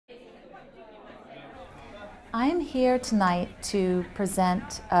I'm here tonight to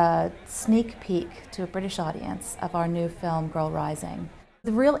present a sneak peek to a British audience of our new film, Girl Rising.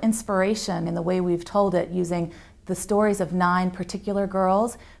 The real inspiration in the way we've told it, using the stories of 9 particular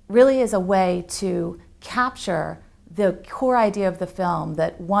girls, really is a way to capture the core idea of the film,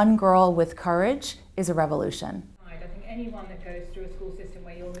 that one girl with courage is a revolution. Anyone that goes through a school system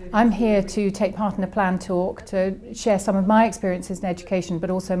where you're moving. I'm here to take part in a planned talk to share some of my experiences in education, but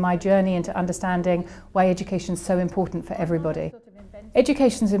also my journey into understanding why education is so important for everybody.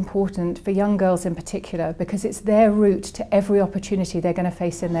 Education is important for young girls in particular because it's their route to every opportunity they're going to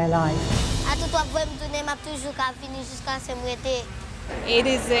face in their life. It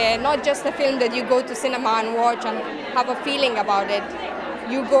is not just a film that you go to cinema and watch and have a feeling about it.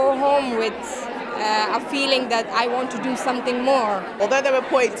 You go home with a feeling that I want to do something more. Although there were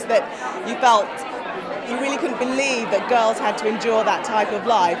points that you felt you really couldn't believe that girls had to endure that type of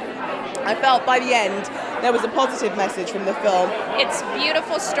life, I felt by the end there was a positive message from the film. It's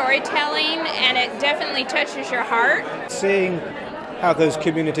beautiful storytelling and it definitely touches your heart. Seeing how those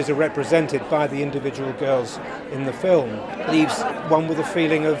communities are represented by the individual girls in the film leaves one with a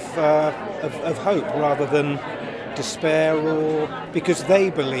feeling of hope rather than despair, or because they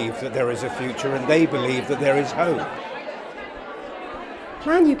believe that there is a future and they believe that there is hope.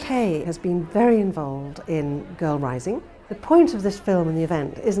 Plan UK has been very involved in Girl Rising. The point of this film and the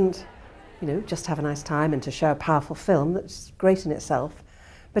event isn't, just to have a nice time and to show a powerful film that's great in itself,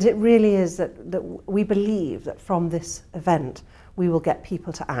 but it really is that we believe that from this event we will get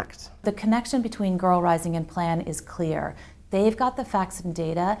people to act. The connection between Girl Rising and Plan is clear. They've got the facts and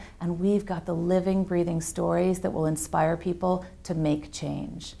data, and we've got the living, breathing stories that will inspire people to make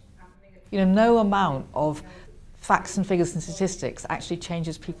change. No amount of facts and figures and statistics actually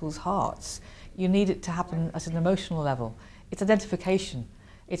changes people's hearts. You need it to happen at an emotional level. It's identification.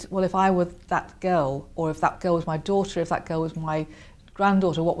 It's, well, if I were that girl, or if that girl was my daughter, if that girl was my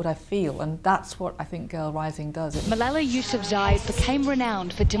granddaughter, what would I feel? And that's what I think Girl Rising does. Malala Yousafzai became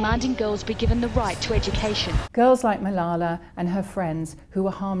renowned for demanding girls be given the right to education. Girls like Malala and her friends, who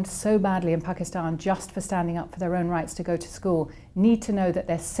were harmed so badly in Pakistan just for standing up for their own rights to go to school, need to know that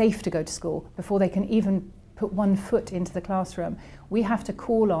they're safe to go to school before they can even put one foot into the classroom. We have to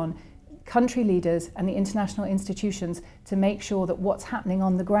call on country leaders and the international institutions to make sure that what's happening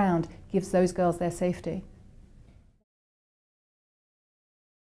on the ground gives those girls their safety.